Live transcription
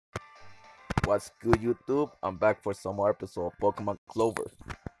What's good, YouTube? I'm back for some more episode of Pokemon Clover.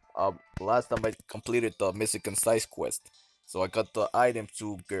 Last time I completed the Mexican size quest, so I got the item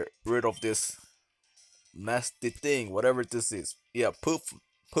to get rid of this nasty thing, whatever this is. Yeah, poop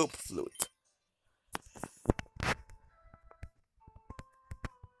flute.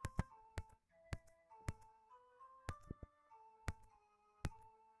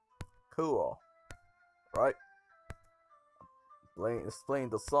 Cool, right? It's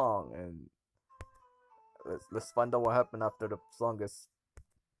playing the song, and let's find out what happened after the song is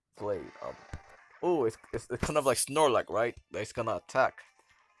played. Oh, it's kind of like Snorlax, right? It's gonna attack.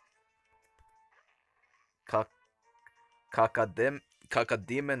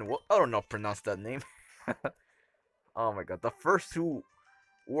 Cacademon. What? I don't know. Pronounce that name. Oh my god, the first two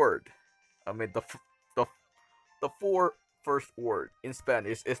word. I mean the the four first word in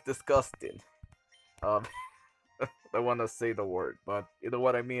Spanish is disgusting. Um, I wanna say the word, but you know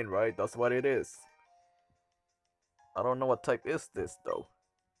what I mean, right? That's what it is. I don't know what type is this though.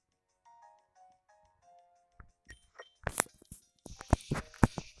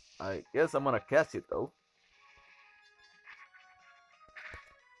 I guess I'm gonna catch it though.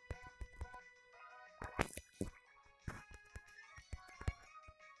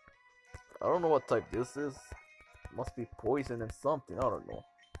 I don't know what type this is. Must be poison and something. I don't know.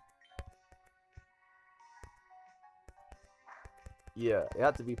 Yeah, it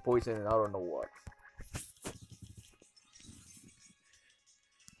had to be poison and I don't know what.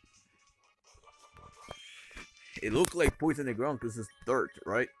 It looked like poison in the ground because it's dirt,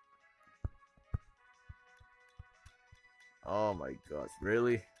 right? Oh my gosh,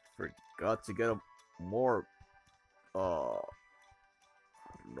 really? Forgot to get a more I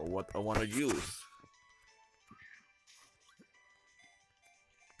don't know what I wanna use.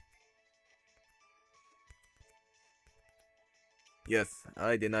 Yes,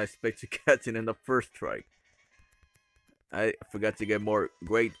 I did not expect to catch it in the first try. I forgot to get more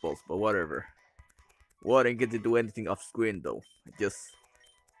great balls, but whatever. Well, I didn't get to do anything off screen though. Just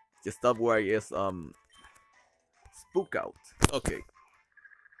stop where I guess spook out. Okay.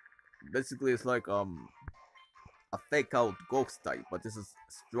 Basically it's like a fake out ghost type, but this is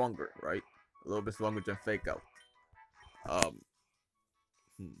stronger, right? A little bit stronger than fake out. Um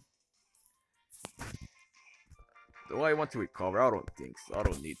hmm. Do I want to recover? I don't think so. I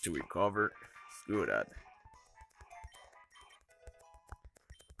don't need to recover. Screw that.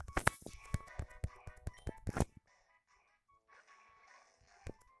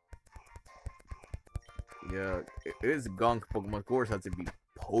 Yeah, it is gunk Pokemon. Of course, has to be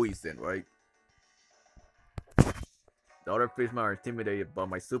poison, right? The other Fishman are intimidated by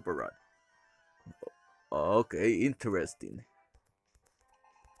my super rod. Okay, interesting.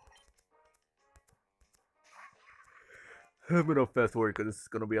 I'm gonna fast forward because this is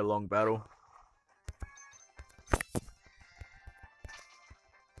gonna be a long battle.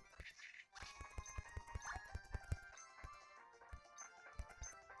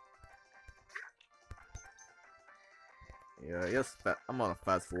 Yeah, yes, I'm on a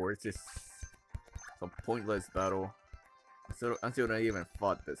fast forward. It's just some pointless battle. Until I even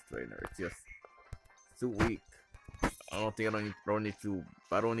fought this trainer, it's just too weak. I don't think don't need to.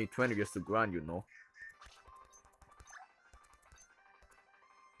 I don't need 20 just to grind, you know.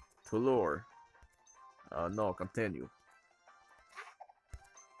 To lure. No, continue.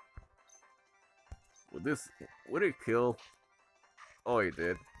 Would it kill? Oh, it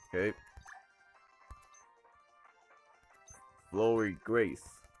did. Okay. Flowery Grace.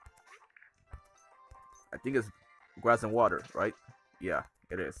 I think it's grass and water, right? Yeah,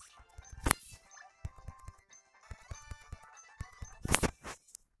 it is.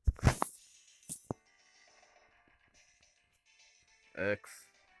 X.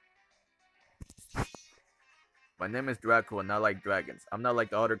 My name is Draco and I like dragons. I'm not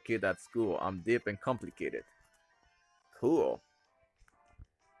like the other kid at school. I'm deep and complicated. Cool.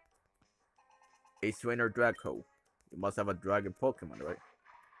 Ace Trainer Draco. You must have a dragon Pokemon, right?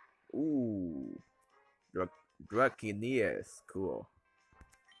 Ooh. Dra Draconies. Cool.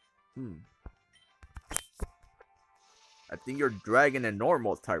 Hmm. I think you're dragon and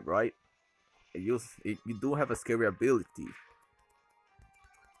normal type, right? You do have a scary ability.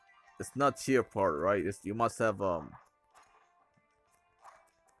 It's not cheer part, right? You must have I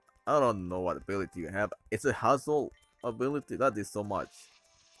don't know what ability you have. It's a hustle ability. That is so much.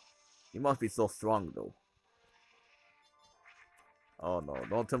 You must be so strong though. Oh no!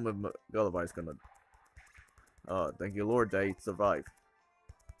 Don't tell me Gulliver is gonna. Thank you, Lord, that he survived.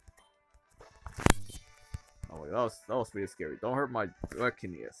 Oh, wait, that was pretty scary. Don't hurt my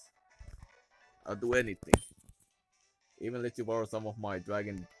Draconius. I'll do anything. Even let you borrow some of my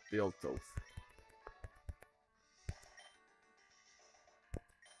dragon Biltos.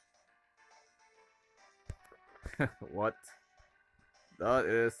 What? That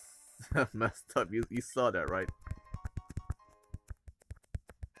is messed up. You saw that, right?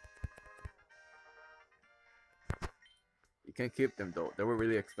 You can't keep them though. They were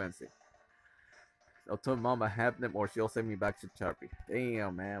really expensive. I'll tell mom I have them or she'll send me back to therapy.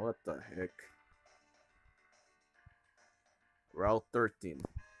 Damn, man. What the heck? Route 13.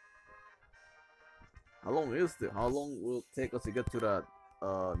 How long is it? How long will it take us to get to that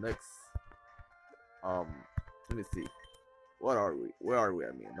next um let me see. What are we? Where are we?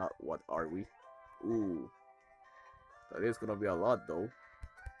 I mean, not what are we? Ooh. That is gonna be a lot though.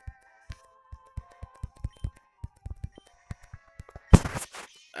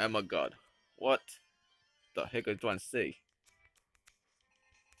 Oh my god. What the heck are you trying to say?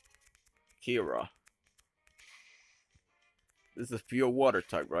 Kira. This is pure water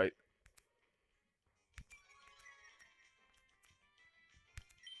type, right?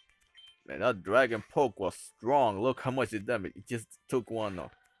 Man, that dragon poke was strong. Look how much it damaged. It just took one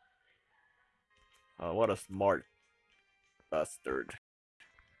off. What a smart bastard.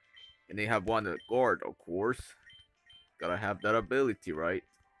 And they have one guard, of course. Gotta have that ability, right?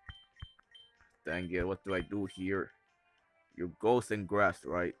 Dang it, what do I do here? You ghost and grass,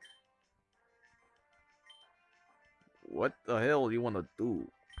 right? What the hell do you wanna do?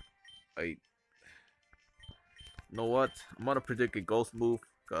 You know what? I'm gonna predict a ghost move,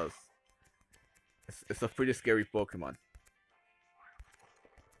 because it's a pretty scary Pokemon.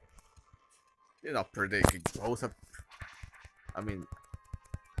 You're not predicting ghost. I mean,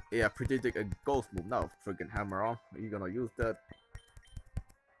 yeah, predicting a ghost move. Now, freaking hammer on. Are you gonna use that?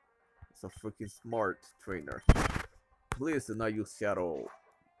 It's a freaking smart trainer. Please do not use Shadow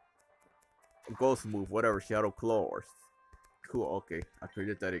Ghost move, whatever, Shadow Claw or cool. Okay, I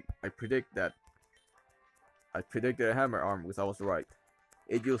predicted a hammer arm because I was right.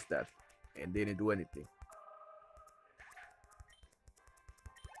 It used that and didn't do anything.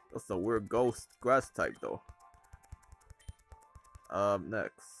 That's a weird ghost grass type though.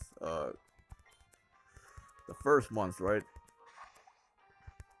 Next, the first ones, right?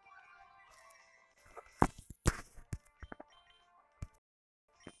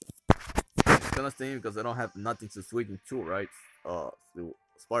 It's gonna stay because I don't have nothing to switch into, right? So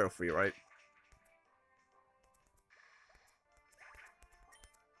spiral free, right?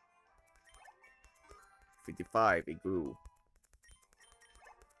 $55, it grew.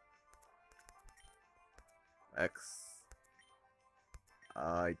 X.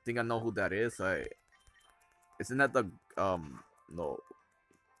 I think I know who that is. Isn't that the no,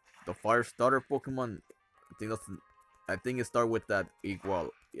 the fire starter Pokemon? I think it started with that equal.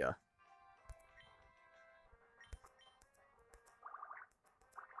 Yeah.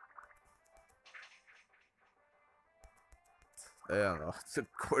 I don't know. It's a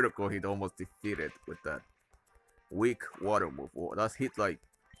critical hit, almost defeated with that weak water move. Oh, that's hit like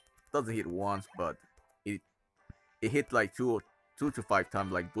doesn't hit once, but it it hit like two to five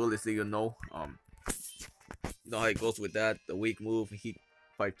times, like bullets. You know, you know how it goes with that. The weak move hit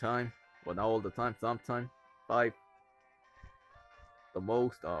 5 times, well not all the time, sometimes 5. The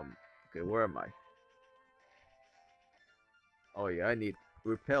most. Okay, where am I? Oh yeah, I need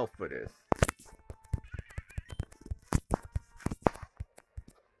repel for this.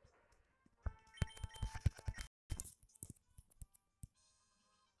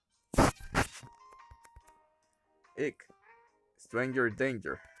 Ick. Stranger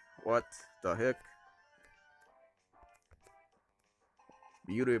danger. What the heck?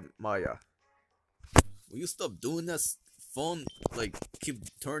 Beauty Maya. Will you stop doing that phone? Like keep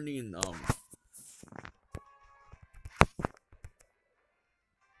turning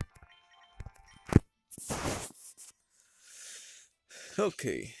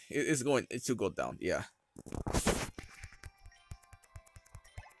Okay, it should go down, yeah.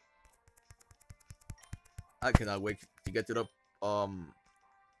 I cannot wait to get to the what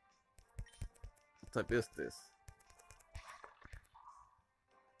type is this?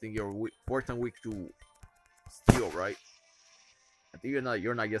 I think you're weak, 4 times weak to steel, right? I think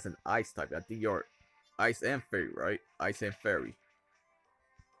you're not just an ice type. I think you're ice and fairy, right? Ice and fairy.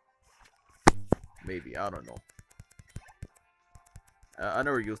 Maybe, I don't know. I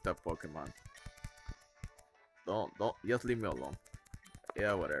never used that Pokemon. Don't just leave me alone.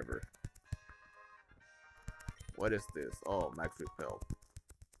 Yeah, whatever. What is this? Oh, max repel.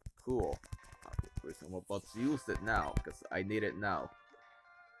 Cool. I'm about to use it now because I need it now.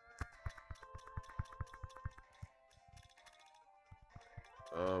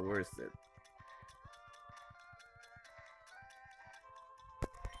 Where is it?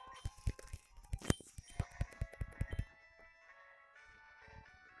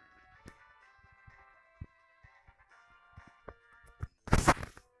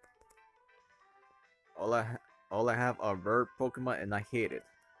 all I have are bird Pokemon, and I hate it.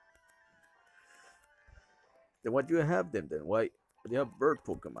 Then why do you have them then? Why do you have bird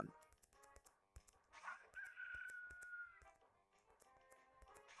Pokemon?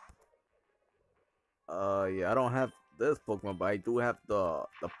 Yeah, I don't have this Pokemon, but I do have the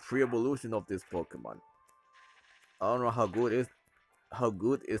pre-evolution of this Pokemon. I don't know how good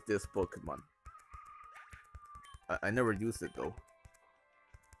is this Pokemon. I never used it though.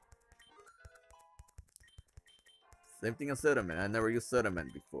 Same thing as Sediment. I never used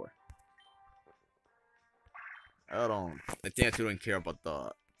Sediment before. I don't. I think I shouldn't care about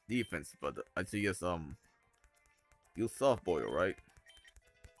the defense, but I see use soft boil, right?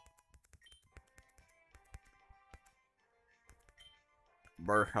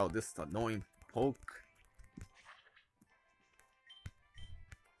 But how this annoying poke.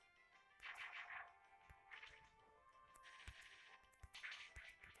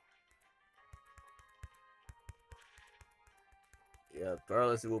 Yeah,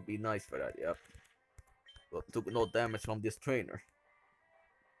 paralysis will be nice for that. Yep. But took no damage from this trainer.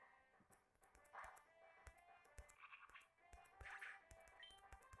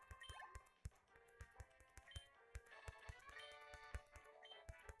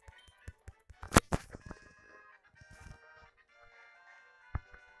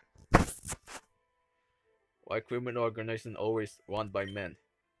 Why criminal organization always run by men?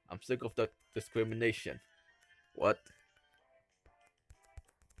 I'm sick of that discrimination. What?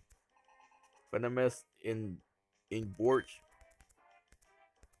 Venomous in Borch?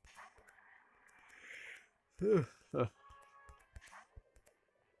 Yeah,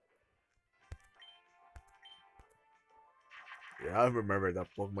 I remember that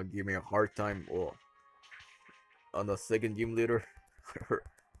Pokemon gave me a hard time. Oh, on the second gym leader,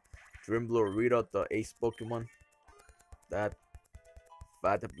 Drimbler read out the ace Pokemon. That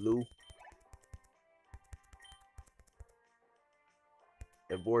fat blue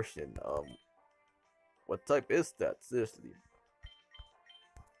abortion. What type is that? Seriously,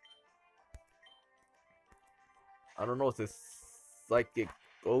 I don't know if it's psychic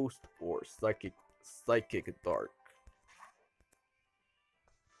ghost or psychic dark,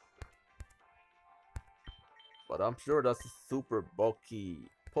 but I'm sure that's a super bulky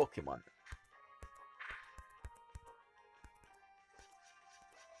Pokemon.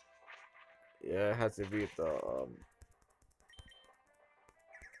 Yeah, it has to be the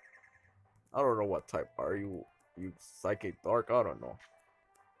I don't know what type are you. You psychic dark? I don't know.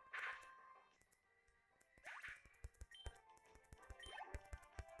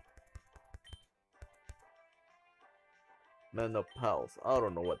 Menopause. I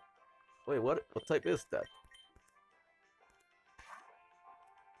don't know what. Wait, what? What type is that?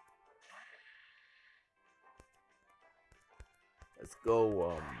 Let's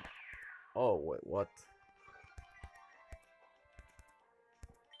go. Oh wait, what?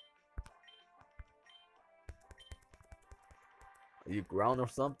 Are you ground or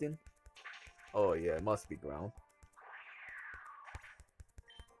something? Oh yeah, it must be ground.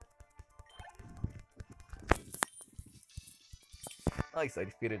 Nice, I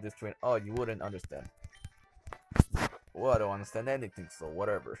defeated this train. Oh, you wouldn't understand. Well, I don't understand anything, so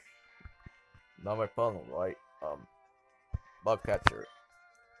whatever. Not my problem, right? Bug catcher.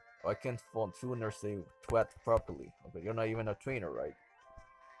 I can't phone tuner say twat properly. Okay, you're not even a trainer, right?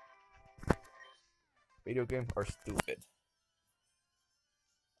 Video games are stupid.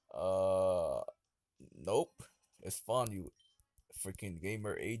 Uh, nope. It's fun, you freaking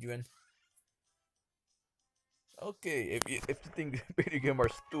gamer, Adrian. Okay, if you think video games are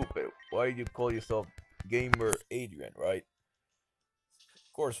stupid, why do you call yourself gamer Adrian, right?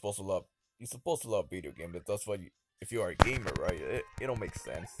 Of course, you're supposed to love video games, but that's why if you are a gamer, right? It don't make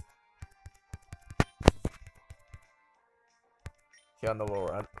sense. Yeah, no,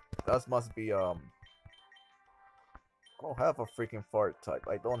 Laura, that must be I don't have a freaking fart type.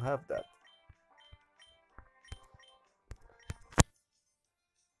 I don't have that.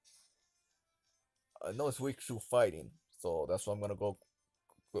 I know it's weak to fighting, so that's why I'm gonna go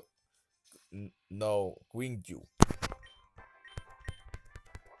no Gwingju.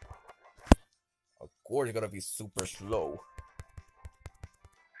 Of course, it's gonna be super slow,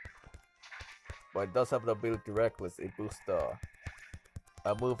 but it does have the ability reckless. It boosts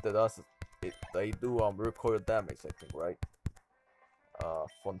a move that does it. They do recoil damage. I think, right?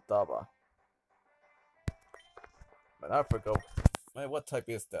 Fontava. Man, I forgot. Man, what type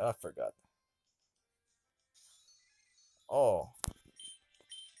is that? I forgot. Oh,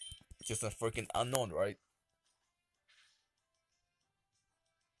 just a freaking unknown, right?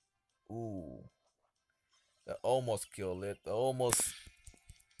 Ooh, that almost killed it. Almost.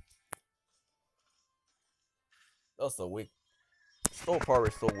 That's so weak. Slow power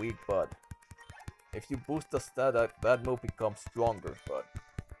is so weak, but if you boost the stat, that move becomes stronger. But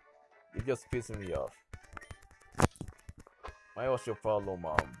you're just pissing me off. I also follow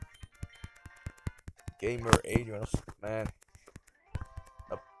gamer Adrian. Man,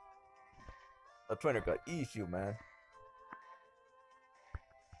 the, the trainer got issue, man.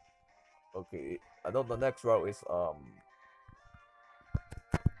 Okay, I know the next route is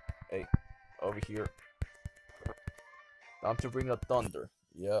hey, over here. Time to bring the thunder.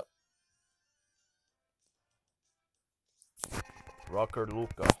 Yep. Rocker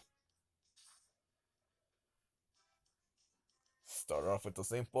Luca. Start off with the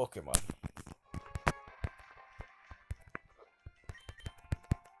same Pokemon.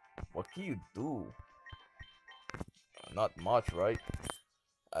 What can you do? Not much, right?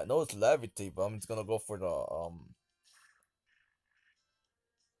 I know it's levitate, but I'm just gonna go for the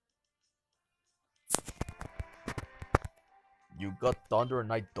You got thunder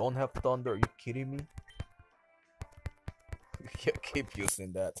and I don't have thunder. Are you kidding me? You keep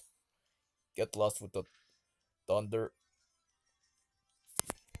using that. Get lost with the thunder.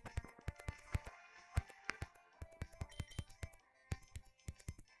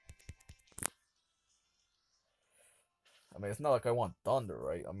 I mean, it's not like I want thunder,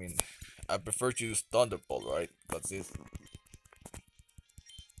 right? I mean, I prefer to use thunderbolt, right? Because it's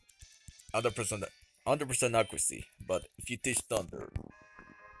 100% accuracy. But if you teach thunder,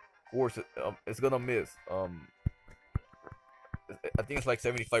 of course, it's gonna miss. I think it's like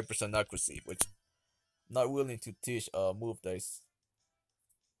 75% accuracy, which not willing to teach a move that is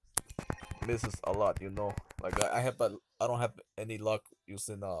misses a lot. Like I don't have any luck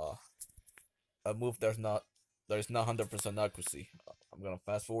using a move that is not 100% accuracy. I'm gonna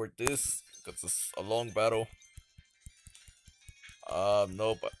fast forward this because it's a long battle.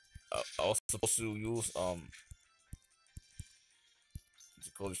 No, but I was supposed to use what's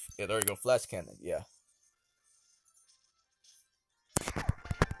it called? Yeah, there you go, flash cannon. Yeah,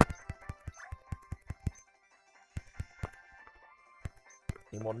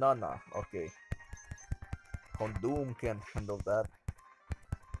 Himonana. Okay, Kondoom can handle that.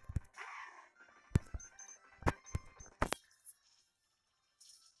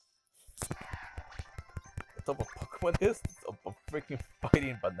 What type of Pokemon is this? A freaking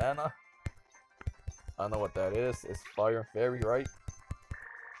fighting banana? I don't know what that is. It's fire and fairy, right?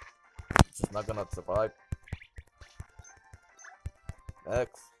 It's just not gonna survive.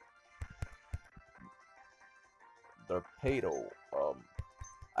 Next, Torpedo.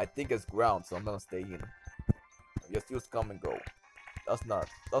 I think it's ground, so I'm gonna stay in. Just use come and go. That's not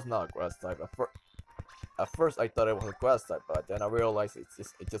a grass type. At first I thought it was a grass type, but then I realized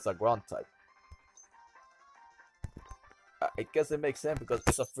it's just a ground type. I guess it makes sense because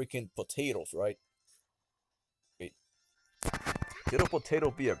it's a freaking potatoes, right? Wait, could a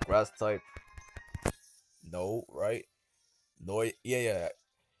potato be a grass type? No, right? No, yeah.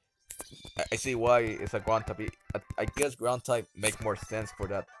 I see why it's a ground type. I guess ground type make more sense for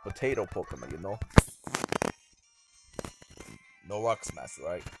that potato Pokemon. No rock smash,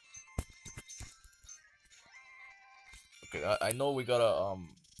 right? Okay, I know we gotta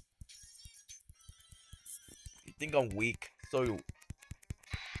You think I'm weak? So you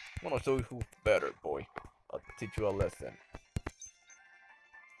wanna show you who's better, boy? I'll teach you a lesson.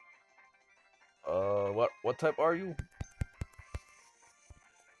 What type are you?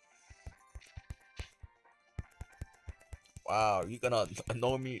 Wow, you gonna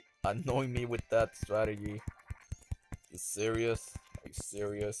annoy me with that strategy? You serious? Are you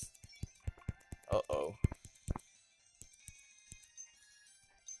serious? Uh-oh.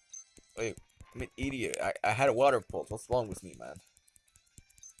 Wait, I'm an idiot. I had a water pulse. What's wrong with me, man?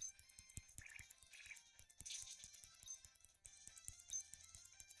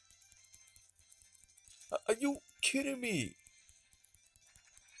 Are you kidding me?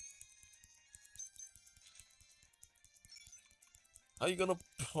 How you gonna?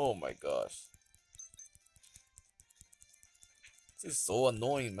 Oh my gosh, this is so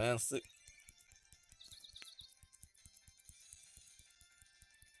annoying, man.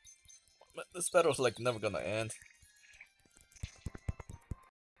 This battle's like never gonna end.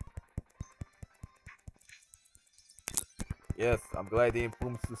 Yes, I'm glad they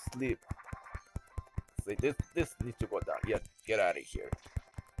put me to sleep. Say this needs to go down. Yeah, get out of here.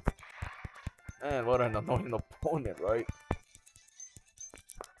 Man, what an annoying opponent, right?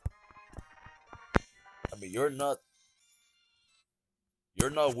 I mean, you're not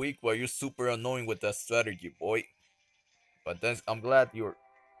weak, but you're super annoying with that strategy, boy. But then I'm glad you're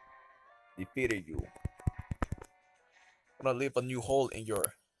defeated you. I'm gonna leave a new hole in your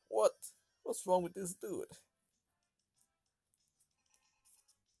what? What's wrong with this dude?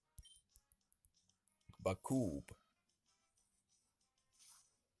 Bakub.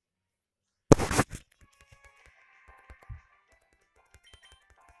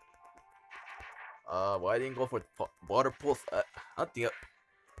 Why I didn't go for water pulse? I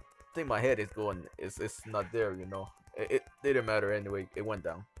think my head is going. It's not there. You know. It didn't matter anyway. It went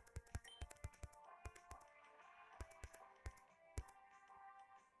down.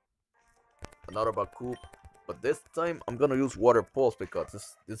 Another Bakub, but this time I'm gonna use water pulse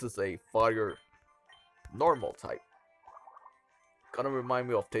because this is a fire normal type. Kind of remind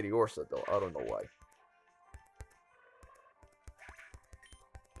me of Teddy Orsa though. I don't know why.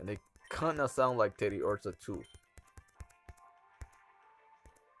 And they kind of sound like Teddy Ursa too.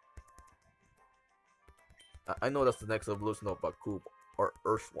 I know that's the next evolution of Bakub or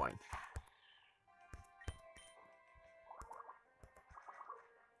Earthwine.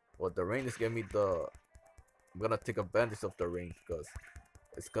 Well, the rain is giving me the. I'm gonna take advantage of the rain because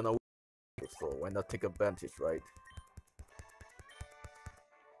it's gonna. So why not take advantage, right?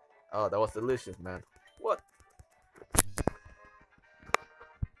 Oh, that was delicious, man. What?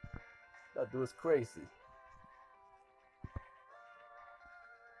 That dude is crazy.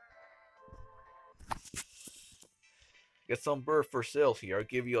 Get some bird for sale here. I'll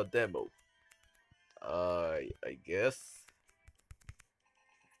give you a demo. I guess.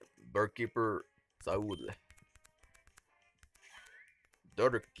 Birdkeeper Saul.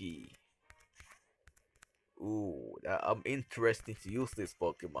 Durkey. Ooh, I'm interested to use this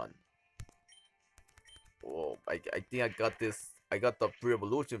Pokemon. Oh, I think I got this. I got the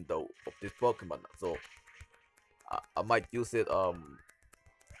pre-evolution though of this Pokemon, so I might use it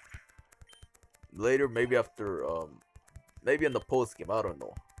later, maybe after maybe in the post game. I don't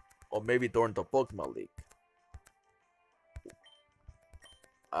know, or maybe during the Pokemon League.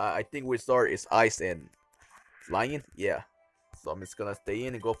 I think we start is Ice and Flying. Yeah, so I'm just gonna stay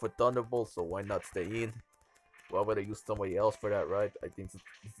in and go for Thunderbolt. So why not stay in? Why would I use somebody else for that, right? I think this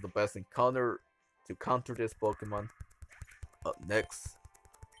is the best encounter to counter this Pokemon. Up next,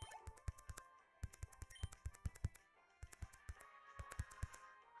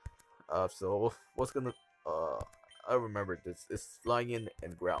 so what's gonna I remember this. It's flying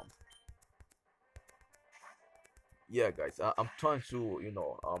and ground. Yeah, guys, I'm trying to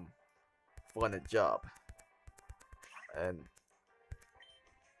find a job and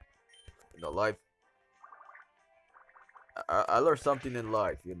life. I learned something in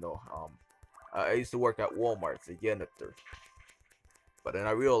life. I used to work at Walmart as a janitor, but then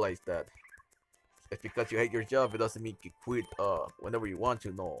I realized that it's because you hate your job, it doesn't mean you quit whenever you want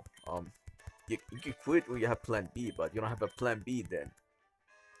to. No, you can quit when you have Plan B, but you don't have a Plan B. Then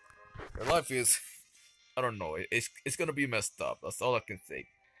your life is I don't know. It's gonna be messed up. That's all I can say.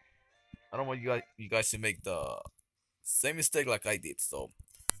 I don't want you guys to make the same mistake like I did. So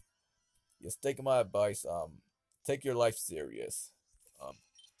just take my advice. Take your life serious. Um,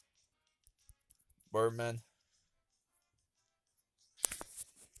 Birdman.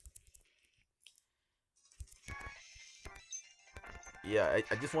 Yeah,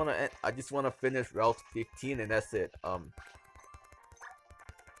 I just wanna finish Route 15 and that's it.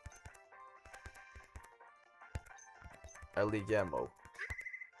 Ellie Jammo.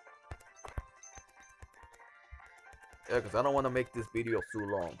 Yeah, cause I don't wanna make this video too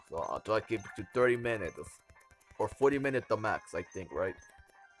long, so I'll try to keep it to 30 minutes or 40 minutes the max. I think, right?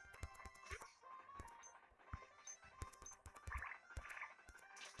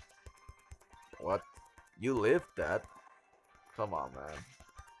 What? You lived that? Come on,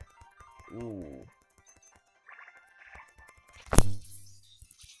 man. Ooh.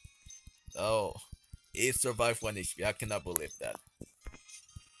 Oh, it survived 1 HP. I cannot believe that.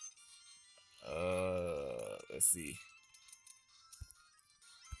 Let's see.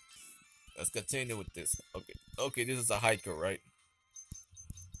 Let's continue with this. Okay, okay, this is a hiker, right?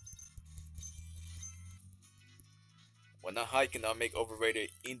 When I hike, and I make overrated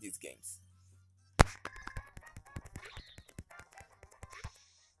in these games.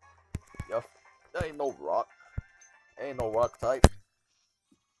 Yup, there ain't no rock. Ain't no rock type.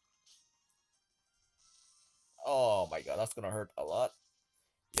 Oh my god, that's gonna hurt a lot.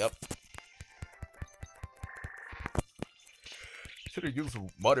 Yep. Should have used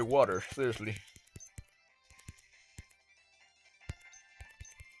muddy water. Seriously.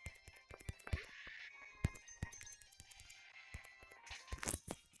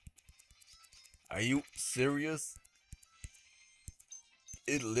 Are you serious?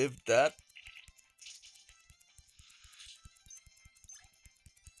 It lived that?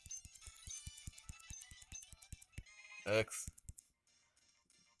 X.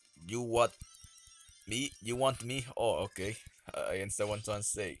 You what? Me? You want me? Oh, okay. I understand what I'm trying to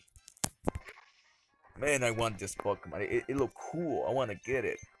say. Man, I want this Pokemon. It look cool. I want to get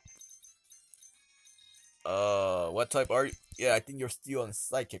it. What type are you? Yeah, I think you're still on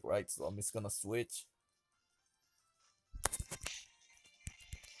Psychic, right? So I'm just gonna switch.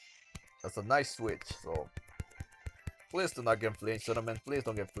 That's a nice switch. So please do not get flinched, gentlemen. Please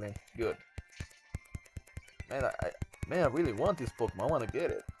don't get flinched. Good. Man, man, I really want this Pokemon. I want to get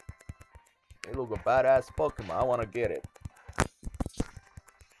it. It look a badass Pokemon. I want to get it.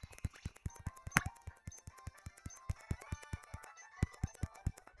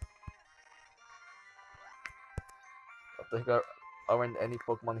 I think there aren't any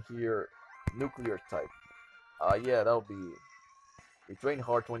Pokemon here nuclear type. Yeah, that'll be. We train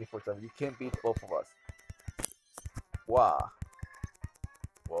hard 24/7. You can't beat both of us. Wow.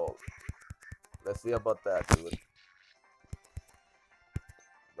 Well, let's see about that, dude.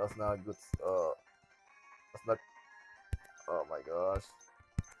 That's not good. That's not. Oh my gosh.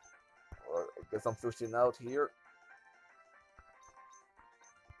 Well, I guess I'm switching out here.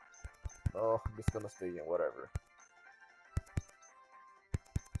 No, I'm just gonna stay in. Whatever.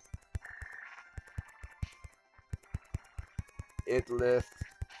 It lived.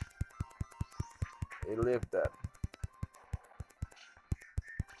 It lived that.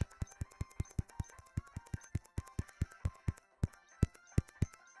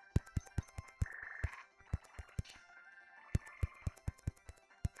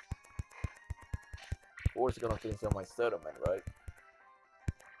 Of course, gonna finish on my settlement, right?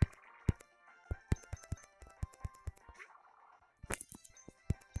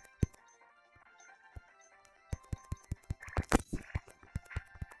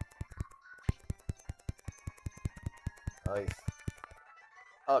 Nice.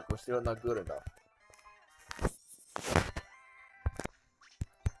 Ah, we're still not good enough.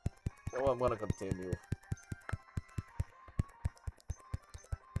 So I'm gonna continue.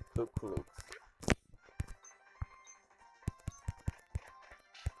 Cook.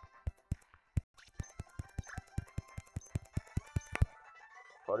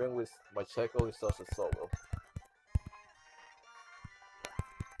 Starting with my Checo is such a solo.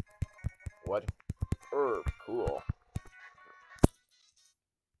 What? Herb, cool.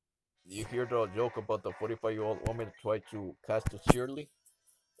 You hear the joke about the 45-year-old woman that tried to cast to Shirley?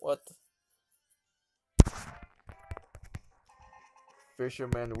 What?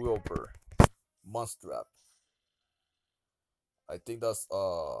 Fisherman Wilbur. Monstrap. I think that's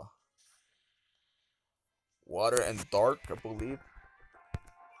water and dark, I believe.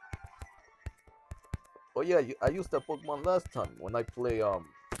 Oh yeah, I used that Pokemon last time when I play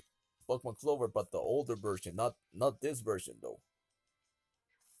Pokemon Clover, but the older version, not this version though.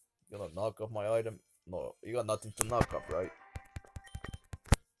 You gonna knock off my item? No, you got nothing to knock off, right?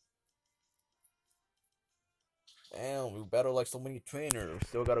 Damn, we battle like so many trainers. We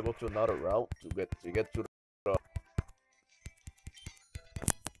still gotta go to another route to get to the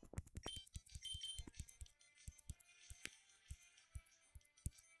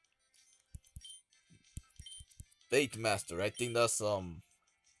Fate Master. I think that's nah,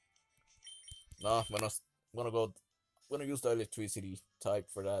 I'm gonna go. I'm gonna use the electricity type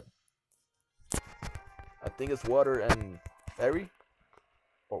for that. I think it's water and fairy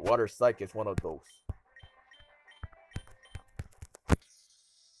or water psychic. Is one of those.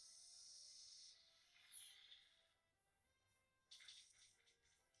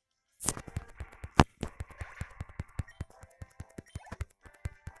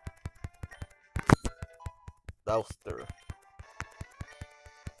 Douster.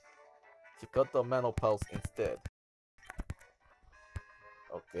 She cut the menopause instead.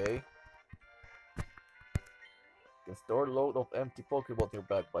 Okay. You can store a load of empty Pokeballs in your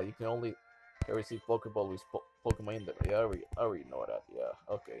bag, but you can only receive Pokeball with Pokemon in them. Yeah, I already know that. Yeah,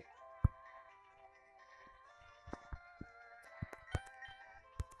 okay.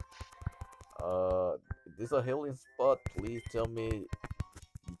 This is a healing spot. Please tell me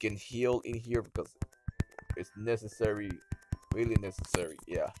you can heal in here because it's necessary, really necessary.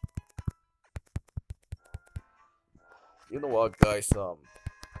 Yeah. You know what, guys?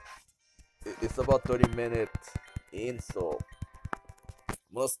 It's about 30 minutes in, so I'm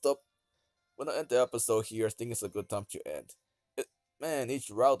gonna stop. I'm gonna end the episode here. I think it's a good time to end. It, man, each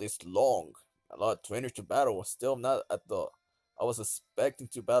route is long. A lot of trainers to battle. Still not at the. I was expecting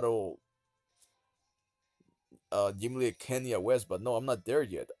to battle Gym League Kenya West, but no, I'm not there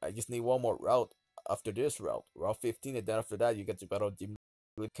yet. I just need one more route after this route 15, and then after that you get to battle Gym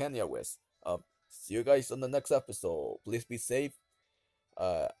League Kenya West. See you guys on the next episode. Please be safe.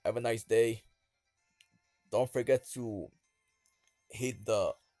 Have a nice day. Don't forget to hit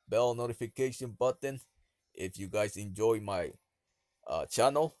the bell notification button if you guys enjoy my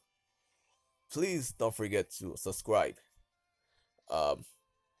channel. please don't forget to subscribe. Um,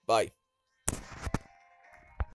 Bye.